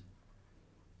 हेर्नुहोस्,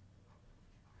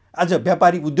 आज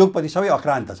व्यापारी उद्योगपति सबै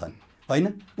अक्रान्त छन् होइन?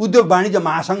 उद्योग वाणिज्य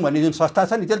महासङ्घ भन्ने जुन संस्था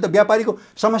छ नि, त्यसले त व्यापारीको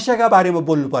समस्याका बारेमा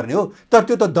बोल्नुपर्ने हो, तर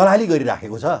त्यो त दलाली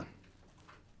गरिराखेको छ।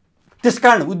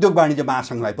 त्यसकारण उद्योग वाणिज्य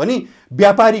महासङ्घलाई पनि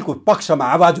व्यापारीको पक्षमा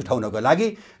आवाज उठाउनको लागि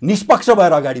निष्पक्ष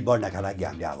भएर अगाडि बढ्नका लागि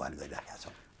हामीले आह्वान गरिराखेका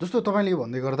छौँ। जस्तो तपाईँले यो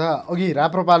भन्दै गर्दा अघि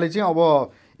राप्रपाले चाहिँ अब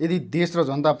यदि देश र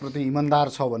जनताप्रति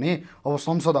इमान्दार छ भने अब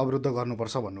संसद अवरुद्ध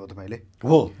गर्नुपर्छ भन्नुभयो तपाईँले।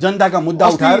 हो, जनताका मुद्दा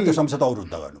उठाएर त्यो संसद अवरुद्ध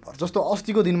गर्नुपर्छ। जस्तो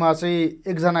अस्तिको दिनमा चाहिँ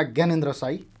एकजना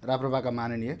ज्ञानेन्द्रशाही राप्रपाका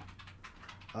माननीय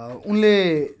उनले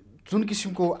जुन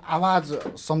किसिमको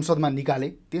आवाज संसदमा निकाले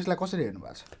त्यसलाई कसरी हेर्नु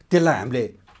भएको छ? त्यसलाई हामीले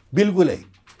बिल्कुलै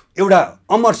एउटा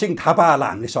अमरसिंह थापालाई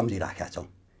हामीले सम्झिराखेका छौँ।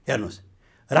 हेर्नुहोस्,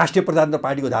 राष्ट्रिय प्रजातन्त्र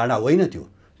पार्टीको धारणा होइन त्यो,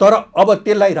 तर अब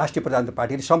त्यसलाई राष्ट्रिय प्रजातन्त्र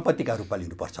पार्टीले सम्पत्तिका रूपमा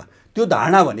लिनुपर्छ। त्यो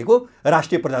धारणा भनेको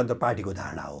राष्ट्रिय प्रजातन्त्र पार्टीको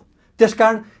धारणा हो।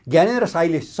 त्यसकारण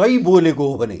ज्ञानेन्द्रशाहीले सही बोलेको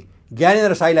हो भने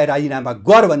ज्ञानेन्द्रशाहीलाई राजीनामा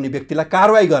गर भन्ने व्यक्तिलाई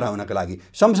कारवाही गराउनका लागि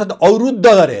संसद अवरुद्ध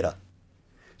गरेर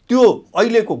त्यो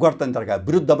अहिलेको गणतन्त्रका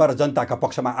विरुद्धमा र जनताका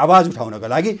पक्षमा आवाज उठाउनका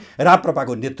लागि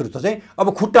राप्रपाको नेतृत्व चाहिँ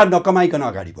अब खुट्टा नकमाइकन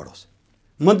अगाडि बढोस्।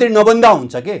 मन्त्री नबन्दा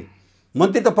हुन्छ के?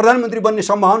 मन्त्री त प्रधानमन्त्री बन्ने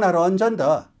सम्भावना रहन्छ नि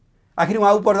त। आखिर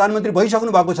उहाँ प्रधानमन्त्री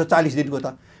भइसक्नु भएको छ 40 दिनको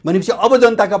त, भनेपछि अब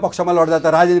जनताका पक्षमा लड्दा त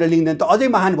राजेन्द्र लिङ्गदेन त अझै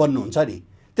महान बन्नुहुन्छ नि।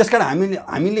 त्यसकारण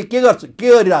हामीले के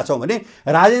गरिरहेछौँ भने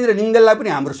राजेन्द्र लिङ्गदेनलाई पनि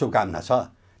हाम्रो शुभकामना छ।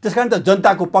 त्यस कारण त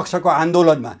जनताको पक्षको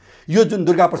आन्दोलनमा यो जुन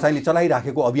दुर्गा प्रसाईले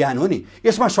चलाइराखेको अभियान हो नि,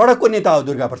 यसमा सडकको नेता हो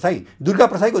दुर्गा प्रसाई। दुर्गा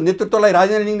प्रसाईको नेतृत्वलाई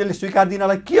राजेन्द्र लिङ्गदेनले स्वीकार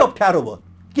दिनलाई के अप्ठ्यारो भयो,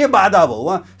 के बाधा भयो?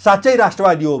 उहाँ साँच्चै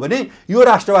राष्ट्रवादी हो भने यो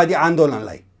राष्ट्रवादी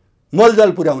आन्दोलनलाई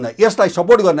मलजल पुर्याउन, यसलाई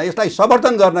सपोर्ट गर्न, यसलाई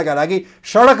समर्थन गर्नका लागि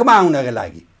सडकमा आउनका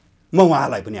लागि म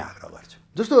उहाँलाई पनि आग्रह गर्छु।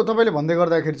 जस्तो तपाईँले भन्दै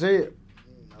गर्दाखेरि चाहिँ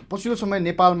पछिल्लो समय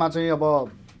नेपालमा चाहिँ अब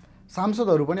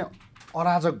सांसदहरू पनि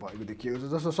अराजक भएको देखिएको छ।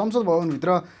 जस्तो संसद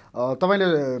भवनभित्र तपाईँले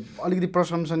अलिकति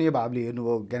प्रशंसनीय भावले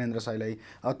हेर्नुभयो ज्ञानेन्द्र साईलाई,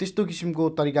 त्यस्तो किसिमको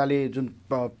तरिकाले जुन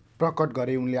प्रकट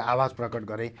गरे, उनले आवाज प्रकट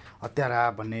गरे, हत्यारा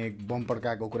भन्ने, बम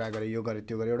पड्काएको कुरा गरे, यो गरे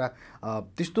त्यो गरे, एउटा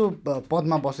त्यस्तो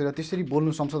पदमा बसेर त्यसरी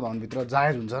बोल्नु संसद भवनभित्र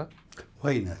जायज हुन्छ?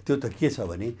 होइन, त्यो त के छ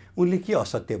भने उनले के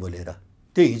असत्य बोलेर,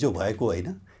 त्यो हिजो भएको होइन।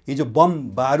 हिजो बम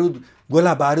बारुद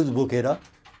गोला बारुद बोकेर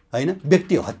होइन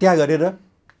व्यक्ति हत्या गरेर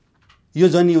यो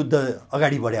जनयुद्ध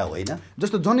अगाडि बढायो होइन।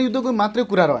 जस्तो जनयुद्धको मात्रै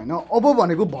कुरा रहेन, अब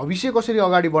भनेको भविष्य कसरी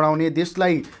अगाडि बढाउने,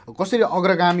 देशलाई कसरी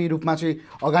अग्रगामी रूपमा चाहिँ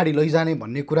अगाडि लैजाने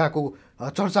भन्ने कुराको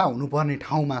चर्चा हुनुपर्ने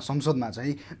ठाउँमा संसदमा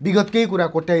चाहिँ विगतकै कुरा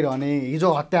कोट्याइरहने, हिजो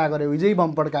हत्या गर्यो, हिजै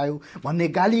बम पड्कायो भन्ने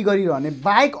गाली गरिरहने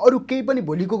बाहेक अरू केही पनि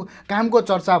भोलिको कामको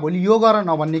चर्चा, भोलि यो गर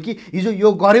नभन्ने कि हिजो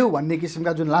यो गर्यो भन्ने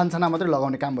किसिमका जुन लान्छना मात्रै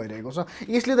लगाउने काम भइरहेको छ।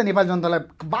 यसले त नेपाली जनतालाई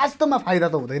वास्तवमा फाइदा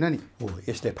त हुँदैन नि। हो,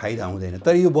 यसले फाइदा हुँदैन।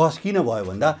 तर यो बहस किन भयो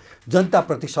भन्दा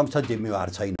जनताप्रति संसद जिम्मेवार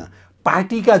छैन।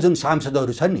 पार्टीका जुन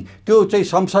सांसदहरू छन् नि, त्यो चाहिँ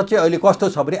संसद चाहिँ अहिले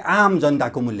कस्तो छ भने आम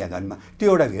जनताको मूल्याङ्कनमा त्यो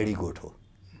एउटा भेडीगोठ हो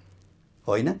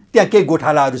होइन। त्यहाँ केही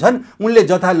गोठालाहरू छन्, उनले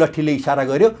जता लट्ठीले इसारा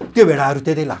गर्यो त्यो भेडाहरू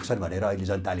त्यतै लाग्छन् भनेर अहिले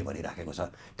जनताले भनिराखेको छ।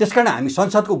 त्यसकारण हामी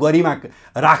संसदको गरिमा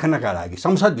राख्नका लागि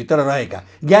संसदभित्र रहेका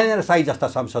ज्ञानेन्द्र साई जस्ता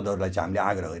सांसदहरूलाई चाहिँ हामीले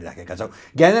आग्रह गरिराखेका छौँ।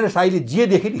 ज्ञानेन्द्र साईले जे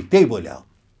देखे नि त्यही बोल्यो।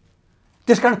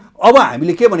 त्यसकारण अब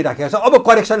हामीले के भनिराखेका छौँ, अब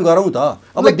करेक्सन गरौँ त,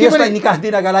 अब देशलाई निकास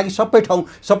दिनका लागि सबै ठाउँ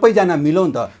सबैजना मिलौँ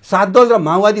त। सात दल र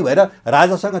माओवादी भएर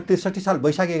राजासँग 63 साल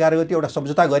वैशाख 11 गते एउटा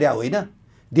सम्झौता गरे होइन,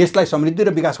 देशलाई समृद्धि र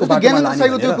विकासको बाटोमा लाने। ज्ञानेन्द्र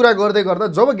साईको त्यो कुरा गर्दै गर्दा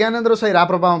जब ज्ञानेन्द्र साई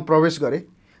राप्रपामा प्रवेश गरे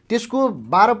त्यसको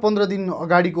 12-15 दिन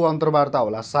अगाडिको अन्तर्वार्ता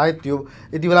होला सायद, त्यो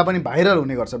यति बेला पनि भाइरल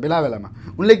हुने गर्छ बेला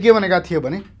बेलामा। उनले के भनेका थिए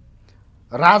भने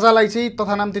राजालाई चाहिँ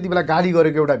तथानाम त्यति बेला गाली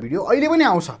गरेको एउटा भिडियो अहिले पनि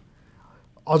आउँछ।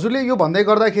 हजुरले यो भन्दै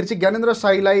गर्दाखेरि चाहिँ ज्ञानेन्द्र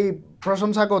साईलाई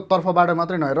प्रशंसाको तर्फबाट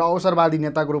मात्रै नहेर अवसरवादी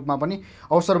नेताको रूपमा पनि,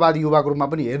 अवसरवादी युवाको रूपमा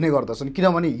पनि हेर्ने गर्दछन्।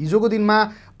 किनभने हिजोको दिनमा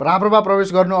राप्रपा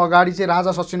प्रवेश गर्नु अगाडि चाहिँ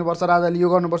राजा सच्चिनुपर्छ, राजाले यो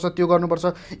गर्नुपर्छ त्यो गर्नुपर्छ,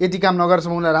 यति काम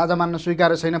नगरेसम्म उनलाई राजा मान्न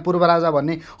स्वीकार छैन, पूर्व राजा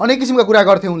भन्ने अनेक किसिमका कुरा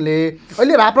गर्थे उनले।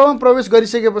 अहिले राप्रपामा प्रवेश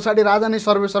गरिसके पछाडि राजा नै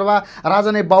सर्वेसर्वा,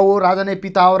 राजा नै बाउ हो, राजा नै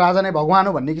पिता हो, राजा नै भगवान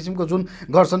हो भन्ने किसिमको जुन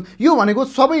गर्छन्, यो भनेको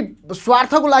सबै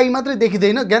स्वार्थको लागि मात्रै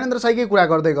देखिँदैन। ज्ञानेन्द्र साईकै कुरा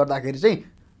गर्दै गर्दाखेरि चाहिँ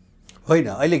होइन,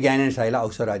 अहिले ज्ञानेन्द्र साईलाई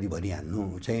अवसरवादी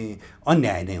भनिहाल्नु चाहिँ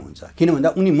अन्याय नै हुन्छ। किन भन्दा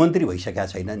उनी मन्त्री भइसकेका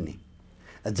छैनन् नि।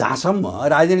 जहाँसम्म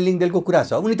राजेन्द्र लिङ्गदेनको कुरा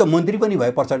छ, उनी त मन्त्री पनि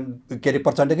भए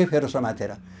प्रचण्डकै फेरो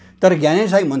समातेर, तर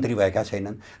ज्ञानेन्द्र साई मन्त्री भएका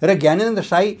छैनन्। र ज्ञानेन्द्र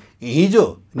साई हिजो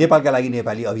नेपालका लागि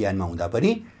नेपाली अभियानमा हुँदा पनि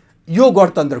यो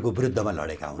गणतन्त्रको विरुद्धमा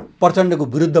लडेका हुन्, प्रचण्डको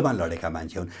विरुद्धमा लडेका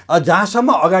मान्छे हुन्। जहाँसम्म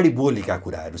अगाडि बोलेका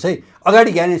कुराहरू चाहिँ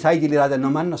अगाडि ज्ञानेन्द्र साईजीले राजा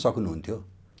नमान्न सक्नुहुन्थ्यो,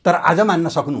 तर आज मान्न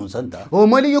सक्नुहुन्छ नि त। हो,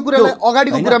 मैले यो कुरालाई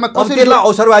अगाडिको कुरामा कसरी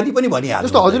अवसरवादी पनि भनिहाल्छु।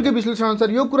 जस्तो हजुरकै विश्लेषण अनुसार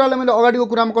यो कुरालाई मैले अगाडिको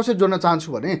कुरामा कसरी जोड्न चाहन्छु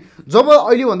भने जब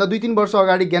अहिलेभन्दा 2-3 वर्ष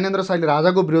अगाडि ज्ञानेन्द्र साईले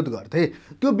राजाको विरोध गर्थे,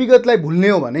 त्यो विगतलाई भुल्ने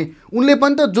हो भने उनले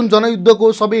पनि त जुन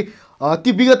जनयुद्धको सबै ती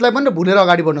विगतलाई पनि भुलेर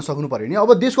अगाडि बढ्न सक्नु पऱ्यो नि।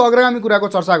 अब देशको अग्रगामी कुराको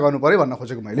चर्चा गर्नु पऱ्यो भन्न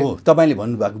खोजेको मैले। हो, तपाईँले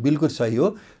भन्नुभएको बिल्कुल सही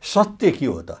हो। सत्य के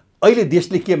हो त, अहिले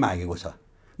देशले के मागेको छ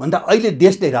भन्दा अहिले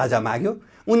देशले राजा माग्यो।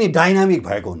 उनी डाइनामिक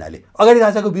भएको हुनाले अगाडि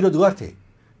राजाको विरोध गर्थे,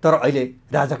 तर अहिले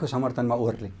राजाको समर्थनमा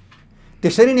ओर्ले।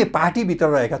 त्यसरी नै पार्टीभित्र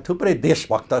रहेका थुप्रै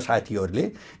देशभक्त साथीहरूले,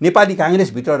 नेपाली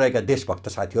काङ्ग्रेसभित्र रहेका देशभक्त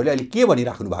साथीहरूले अहिले के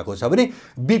भनिराख्नु भएको छ भने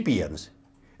बिपी हेर्नुहोस्,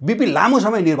 बिपी लामो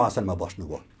समय निर्वाचनमा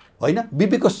बस्नुभयो होइन,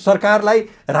 बिपीको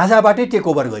सरकारलाई राजाबाटै टेक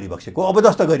ओभर गरिबक्सेको,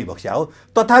 अबदस्त गरिबक्स्या हो।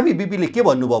 तथापि बिपीले के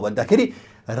भन्नुभयो भन्दाखेरि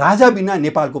राजा बिना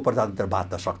नेपालको प्रजातन्त्र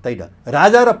बाँच्न सक्दैन,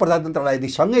 राजा र प्रजातन्त्रलाई यदि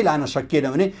सँगै लान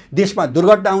सकिएन भने देशमा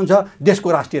दुर्घटना हुन्छ, देशको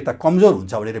राष्ट्रियता कमजोर हुन्छ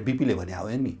भनेर बिपीले भने हो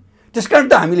नि। त्यसकारण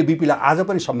त हामीले बिपीलाई आज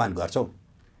पनि सम्मान गर्छौँ।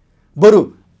 बरु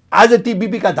आज ती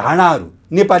बिपीका धारणाहरू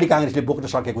नेपाली काङ्ग्रेसले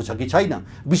बोक्न सकेको छ कि छैन,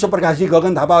 विश्वप्रकाशजी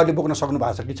गगन थापाहरूले बोक्न सक्नु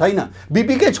भएको छ कि छैन,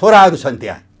 बिपीकै छोराहरू छन्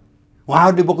त्यहाँ,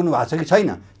 उहाँहरूले बोक्नु भएको छ कि छैन।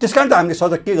 त्यसकारण त हामीले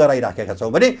सजग के गराइराखेका छौँ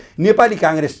भने नेपाली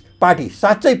काङ्ग्रेस पार्टी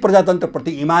साँच्चै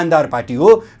प्रजातन्त्रप्रति इमान्दार पार्टी हो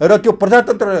र त्यो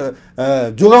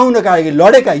प्रजातन्त्र जोगाउनका लागि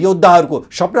लडेका योद्धाहरूको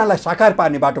सपनालाई साकार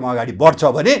पार्ने बाटोमा अगाडि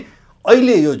बढ्छ भने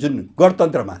अहिले यो जुन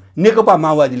गणतन्त्रमा नेकपा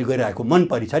माओवादीले गरिरहेको मन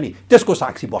परी छ नि, त्यसको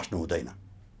साक्षी बस्नु हुँदैन।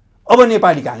 अब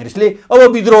नेपाली काङ्ग्रेसले अब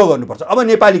विद्रोह गर्नुपर्छ, अब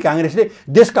नेपाली काङ्ग्रेसले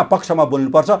देशका पक्षमा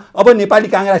बोल्नुपर्छ, अब नेपाली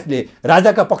काङ्ग्रेसले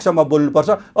राजाका पक्षमा बोल्नुपर्छ,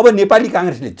 अब नेपाली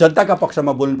काङ्ग्रेसले जनताका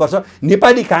पक्षमा बोल्नुपर्छ,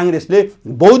 नेपाली काङ्ग्रेसले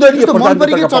बहुदलीय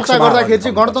प्रजातन्त्रको चर्चा गर्दाखेरि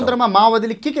चाहिँ गणतन्त्रमा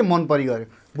माओवादीले के मन परि गर्यो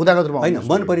बुदागत रूपमा? होइन,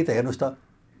 मन परि त हेर्नुहोस् त,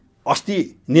 अस्ति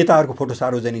नेताहरूको फोटो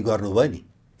सार्वजनिक गर्नुभयो नि,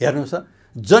 हेर्नुहोस् त,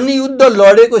 जनयुद्ध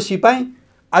लडेको सिपाही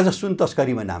आज सुन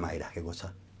तस्करीमा नाम आइराखेको छ।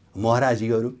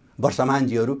 महाराजीहरू,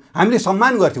 वर्षमानजीहरू, हामीले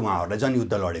सम्मान गर्थ्यौँ उहाँहरूलाई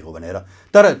जनयुद्ध लडेको भनेर,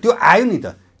 तर त्यो आयो नि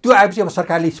त, त्यो आएपछि अब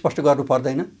सरकारले स्पष्ट गर्नु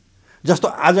पर्दैन? जस्तो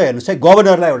आज हेर्नुहोस् है,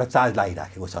 गभर्नरलाई एउटा चार्ज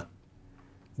लागिराखेको छ,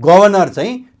 गभर्नर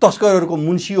चाहिँ तस्करहरूको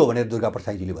मुन्सी हो भनेर दुर्गा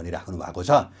प्रसादजीले भनिराख्नु भएको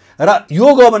छ, र यो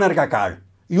गभर्नरका कारण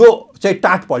यो चाहिँ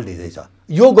टाट पल्टिँदैछ।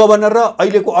 यो गभर्नर र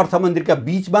अहिलेको अर्थमन्त्रीका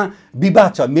बिचमा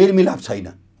विवाद छ, मेलमिलाप छैन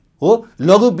हो।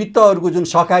 लघु वित्तहरूको जुन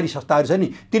सहकारी संस्थाहरू छ नि,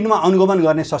 तिनमा अनुगमन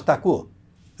गर्ने संस्था को हो?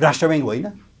 राष्ट्र ब्याङ्क होइन?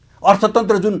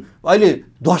 अर्थतन्त्र जुन अहिले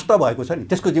ध्वस्त भएको छ नि,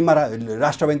 त्यसको जिम्मा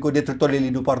राष्ट्र ब्याङ्कको नेतृत्वले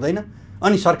लिनु पर्दैन?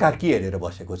 अनि सरकार के हेरेर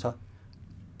बसेको छ?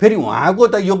 फेरि उहाँको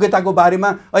त योग्यताको बारेमा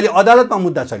अहिले अदालतमा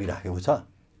मुद्दा चलिराखेको छ।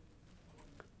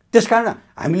 त्यसकारण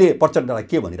हामीले प्रचण्डलाई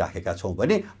के भनिराखेका छौँ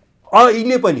भने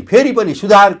अहिले पनि फेरि पनि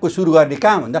सुधारको सुरु गर्ने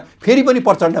कहाँ भन्दा फेरि पनि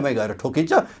प्रचण्डमै गएर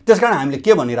ठोकिन्छ। त्यसकारण हामीले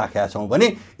के भनिराखेका छौँ भने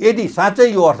यदि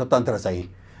साँच्चै यो अर्थतन्त्र चाहिँ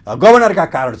गभर्नरका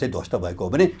कारण चाहिँ ध्वस्त भएको हो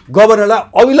भने गभर्नरलाई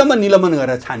अविलम्ब निलम्बन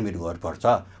गरेर छानबिन गर्नुपर्छ।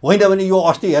 होइन भने यो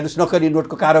अस्ति हेर्नुहोस् नक्कली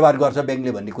नोटको कारोबार गर्छ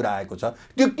ब्याङ्कले भन्ने कुरा आएको छ,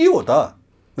 त्यो के हो त?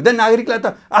 हुँदैन, नागरिकलाई त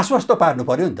आश्वस्त पार्नु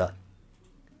पर्यो नि त।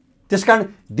 त्यसकारण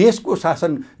देशको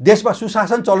शासन, देशमा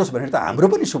सुशासन चलोस् भनेर त हाम्रो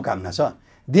पनि शुभकामना छ।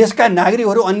 देशका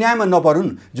नागरिकहरू अन्यायमा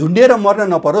नपरुन्, झुन्डिएर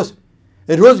मर्न नपरोस्,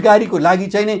 रोजगारीको लागि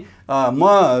चाहिँ नै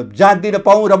म जाँदिन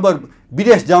पाऊँ र म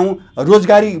विदेश जाउँ,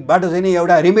 रोजगारीबाट चाहिँ नि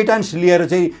एउटा रेमिटान्स लिएर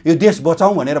चाहिँ यो देश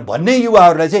बचाउँ भनेर भन्ने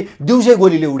युवाहरूलाई चाहिँ दिउँसै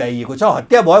गोलीले उडाइएको छ,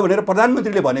 हत्या भयो भनेर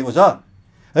प्रधानमन्त्रीले भनेको छ।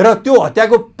 र त्यो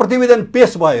हत्याको प्रतिवेदन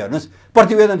पेश भयो, हेर्नुहोस्,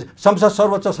 प्रतिवेदन संसद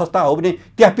सर्वोच्च संस्था हो भने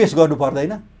त्यहाँ पेश गर्नु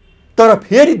पर्दैन? तर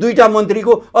फेरि दुईटा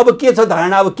मन्त्रीको अब के छ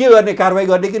धारणा, अब के गर्ने, कारवाही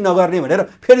गर्ने कि नगर्ने भनेर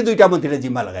फेरि दुईटा मन्त्रीले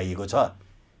जिम्मा लगाइएको छ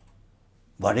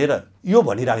भनेर यो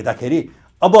भनिराख्दाखेरि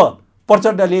अब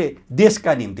प्रचण्डले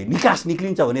देशका निम्ति निकास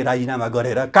निक्लिन्छ भने राजीनामा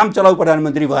गरेर काम चलाउ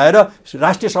प्रधानमन्त्री भएर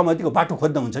राष्ट्रिय सहमतिको बाटो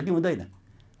खोज्न हुन्छ कि हुँदैन?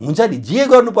 हुन्छ नि, जे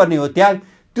गर्नुपर्ने हो त्याग,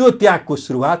 त्यो त्यागको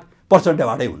सुरुवात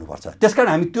प्रचण्डबाटै हुनुपर्छ। त्यसकारण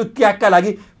हामी त्यो त्यागका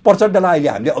लागि प्रचण्डलाई अहिले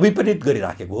हामीले अभिप्रेरित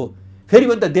गरिराखेको हो। फेरि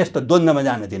पनि त देश त द्वन्द्वमा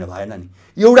जान दिन भएन नि,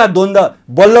 एउटा द्वन्द्व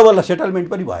बल्ल बल्ल सेटलमेन्ट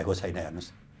पनि भएको छैन, हेर्नुहोस्।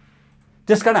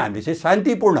 त्यसकारण हामीले चाहिँ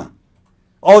शान्तिपूर्ण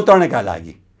अवतरणका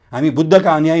लागि हामी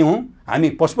बुद्धका अनुयायी हौँ, हामी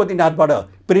पशुपतिनाथबाट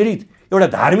प्रेरित एउटा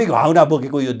धार्मिक भावना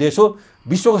बोकेको यो देश हो,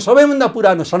 विश्वको सबैभन्दा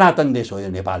पुरानो सनातन देश हो यो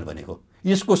नेपाल भनेको।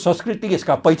 यसको संस्कृति,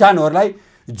 यसका पहिचानहरूलाई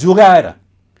जोगाएर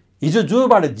हिजो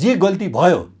जोबाट जे गल्ती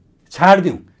भयो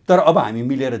छाडिदिउँ, तर अब हामी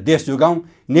मिलेर देश जोगाउँ,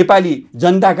 नेपाली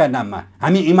जनताका नाममा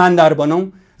हामी इमान्दार बनाउँ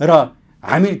र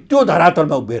हामी त्यो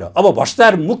धरातलमा उभिएर अब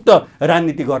भ्रष्टाचार मुक्त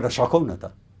राजनीति गर्न सकौँ न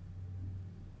त।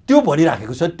 त्यो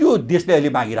भनिराखेको छ, त्यो देशले अहिले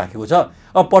मागिराखेको छ।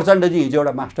 अब प्रचण्डजी हिजो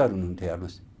एउटा मास्टर हुनुहुन्थ्यो,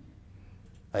 हेर्नुहोस्।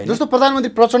 जस्तो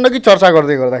प्रधानमन्त्री प्रचण्डकै चर्चा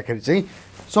गर्दै गर्दाखेरि चाहिँ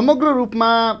समग्र रूपमा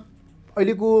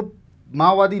अहिलेको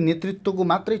माओवादी नेतृत्वको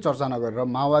मात्रै चर्चा नगरेर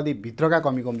माओवादी भित्रका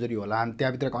कमी कमजोरी होलान्,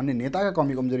 त्यहाँभित्रका अन्य नेताका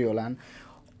कमी कमजोरी होलान्,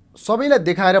 सबैलाई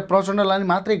देखाएर प्रचण्डलाई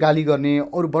मात्रै गाली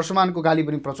गर्ने, अरू वर्षमानको गाली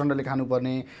पनि प्रचण्डले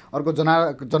खानुपर्ने, अर्को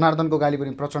जनार्दनको गाली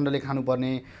पनि प्रचण्डले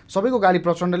खानुपर्ने, सबैको गाली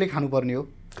प्रचण्डले खानुपर्ने हो?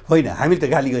 होइन, हामीले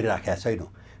त गाली गरिराखेका छैनौँ।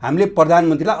 हामीले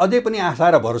प्रधानमन्त्रीलाई अझै पनि आशा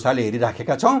र भरोसाले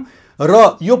हेरिराखेका छौँ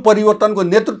र यो परिवर्तनको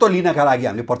नेतृत्व लिनका लागि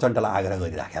हामीले प्रचण्डलाई आग्रह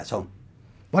गरिराखेका छौँ।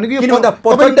 भनेको किन भन्दा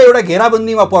प्रचण्ड एउटा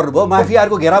घेराबन्दीमा पर्नुभयो,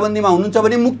 माफियाहरूको घेराबन्दीमा हुनुहुन्छ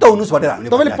भने मुक्त हुनुहोस् भनेर हामीले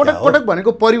तपाईँले पटक पटक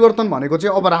भनेको परिवर्तन भनेको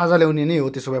चाहिँ अब राजा ल्याउने नै हो,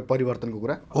 त्यसो भए परिवर्तनको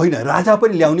कुरा होइन, राजा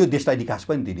पनि ल्याउने हो, देशलाई विकास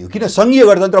पनि दिने हो। किन सङ्घीय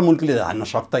गणतन्त्र मुलुकले हान्न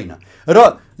सक्दैन र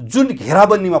जुन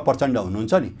घेराबन्दीमा प्रचण्ड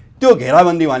हुनुहुन्छ नि, त्यो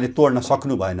घेराबन्दी उहाँले तोड्न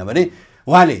सक्नु भएन भने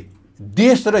उहाँले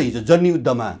देश र हिजो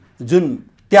जनयुद्धमा जुन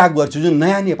त्याग गर्छु, जुन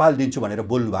नयाँ नेपाल दिन्छु भनेर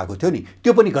बोल्नु भएको थियो नि,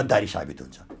 त्यो पनि गद्दारी साबित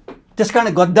हुन्छ।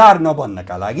 त्यसकारण गद्दार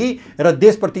नबन्नका लागि र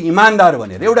देशप्रति इमान्दार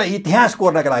भनेर एउटा इतिहास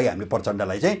कोर्नका लागि हामीले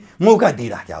प्रचण्डलाई चाहिँ मौका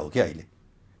दिइराखेका हो कि अहिले।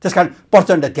 त्यसकारण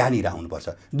प्रचण्ड त्यहाँनिर आउनुपर्छ।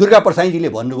 दुर्गा प्रसादजीले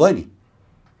भन्नुभयो नि,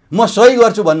 म सही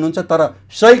गर्छु भन्नुहुन्छ, तर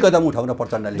सही कदम उठाउन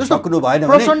प्रचण्डले सक्नु भएन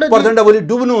भने प्रचण्ड भोलि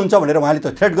डुब्नुहुन्छ भनेर उहाँले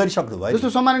त थ्रेट गरिसक्नु भयो। जस्तो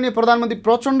सम्माननीय प्रधानमन्त्री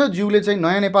प्रचण्डज्यूले चाहिँ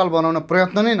नयाँ नेपाल बनाउन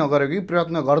प्रयत्न नै नगरेको कि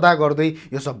प्रयत्न गर्दा गर्दै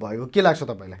यो सब भएको, के लाग्छ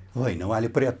तपाईँलाई? होइन, उहाँले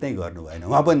प्रयत्नै गर्नु भएन,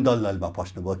 उहाँ पनि दलदलमा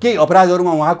फस्नुभयो। केही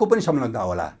अपराधहरूमा उहाँको पनि संलग्नता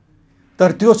होला,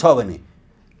 तर त्यो छ भने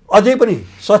अझै पनि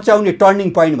सच्याउने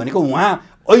टर्निङ पोइन्ट भनेको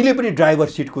उहाँ अहिले पनि ड्राइभर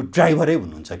सिटको ड्राइभरै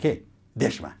हुनुहुन्छ के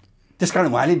देशमा। त्यसकारण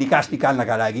उहाँले निकास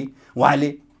निकाल्नका लागि उहाँले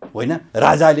होइन,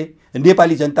 राजाले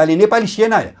नेपाली जनताले नेपाली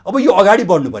सेना अब यो अगाडि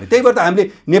बढ्नु पर्यो। त्यही भएर त हामीले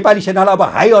नेपाली सेनालाई अब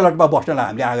हाई अलर्टमा बस्नलाई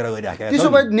हामीले आग्रह गरिराखेका छौँ। त्यसो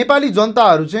भए नेपाली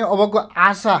जनताहरू चाहिँ अबको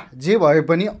आशा जे भए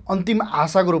पनि अन्तिम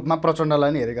आशाको रूपमा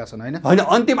प्रचण्डलाई नै हेरेका छन् होइन? होइन,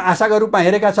 अन्तिम आशाको रूपमा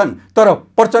हेरेका छन्, तर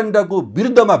प्रचण्डको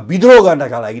विरुद्धमा विद्रोह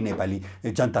गर्नका लागि नेपाली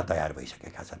जनता तयार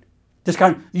भइसकेका छन्।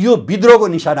 त्यसकारण यो विद्रोहको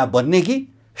निशाना बन्ने कि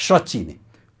सच्चिने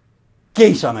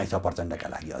केही समय छ प्रचण्डका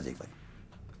लागि अझै पनि।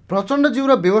 प्रचण्डज्यू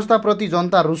र व्यवस्थाप्रति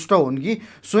जनता रुष्ट हुन् कि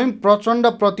स्वयं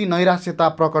प्रचण्डप्रति नैराश्यता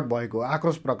प्रकट भएको,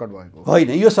 आक्रोश प्रकट भएको? होइन,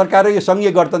 यो सरकार र यो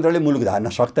सङ्घीय गणतन्त्रले मुलुक धान्न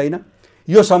सक्दैन।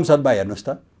 यो संसदमा हेर्नुहोस् त,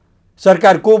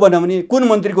 सरकार को बनाउने, कुन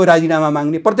मन्त्रीको राजीनामा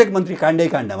माग्ने, प्रत्येक मन्त्री काण्डै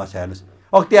काण्डमा छ। हेर्नुहोस्,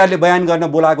 अख्तियारले बयान गर्न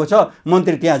बोलाएको छ,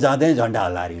 मन्त्री त्यहाँ जाँदै झन्डा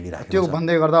हल्लाएर हिँडिरहेको छ। त्यो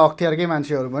भन्दै गर्दा अख्तियारकै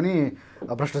मान्छेहरू पनि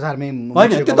भ्रष्टाचारमै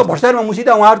होइन, त्यो त भ्रष्टाचारमा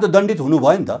मुसिदा उहाँहरू त दण्डित हुनु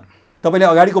भयो नि त। तपाईँले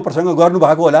अगाडिको प्रसङ्ग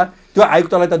गर्नुभएको होला, त्यो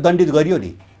आयुक्तलाई त दण्डित गरियो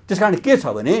नि। त्यसकारण के छ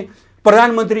भने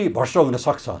प्रधानमन्त्री भ्रष्ट हुन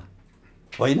सक्छ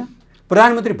होइन?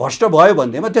 प्रधानमन्त्री भ्रष्ट भयो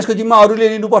भन्दैमा त्यसको जिम्मा अरूले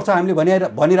लिनुपर्छ हामीले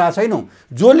भनिरहेको छैनौँ।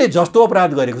 जसले जस्तो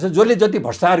अपराध गरेको छ, जसले जति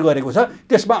भ्रष्टाचार गरेको छ,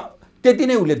 त्यसमा त्यति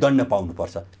नै उसले दण्ड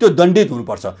पाउनुपर्छ, त्यो दण्डित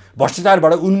हुनुपर्छ।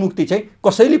 भ्रष्टाचारबाट उन्मुक्ति चाहिँ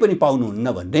कसैले पनि पाउनुहुन्न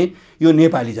भन्ने यो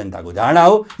नेपाली जनताको धारणा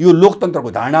हो, यो लोकतन्त्रको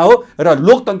धारणा हो। र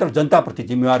लोकतन्त्र जनताप्रति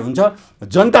जिम्मेवार हुन्छ।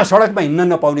 जनता सडकमा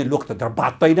हिँड्न नपाउने लोकतन्त्र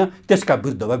बाँच्दैन, त्यसका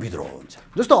विरुद्धमा विद्रोह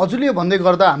हुन्छ। जस्तो हजुरले भन्दै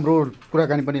गर्दा हाम्रो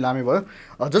कुराकानी पनि लामै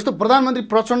भयो। जस्तो प्रधानमन्त्री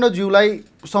प्रचण्डज्यूलाई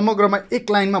समग्रमा एक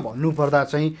लाइनमा भन्नुपर्दा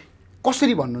चाहिँ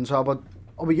कसरी भन्नुहुन्छ?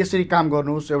 अब यसरी काम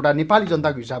गर्नुहोस् एउटा नेपाली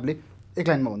जनताको हिसाबले एक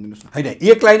लाइनमा भनिदिनुहोस् न। होइन,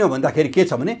 एक लाइनमा भन्दाखेरि के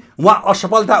छ भने उहाँ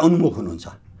असफलता उन्मुख हुनुहुन्छ।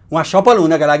 उहाँ सफल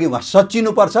हुनका लागि उहाँ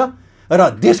सच्चिनुपर्छ र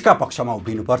देशका पक्षमा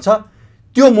उभिनुपर्छ।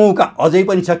 त्यो मौका अझै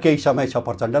पनि छ, केही समय छ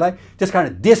प्रचण्डलाई।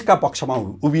 त्यसकारण देशका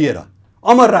पक्षमा उभिएर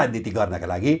अमर राजनीति गर्नका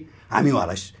लागि हामी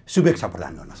उहाँलाई शुभेच्छा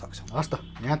प्रदान गर्न सक्छौँ। हस् त,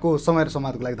 यहाँको समय र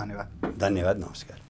समाजको लागि धन्यवाद। धन्यवाद, नमस्कार।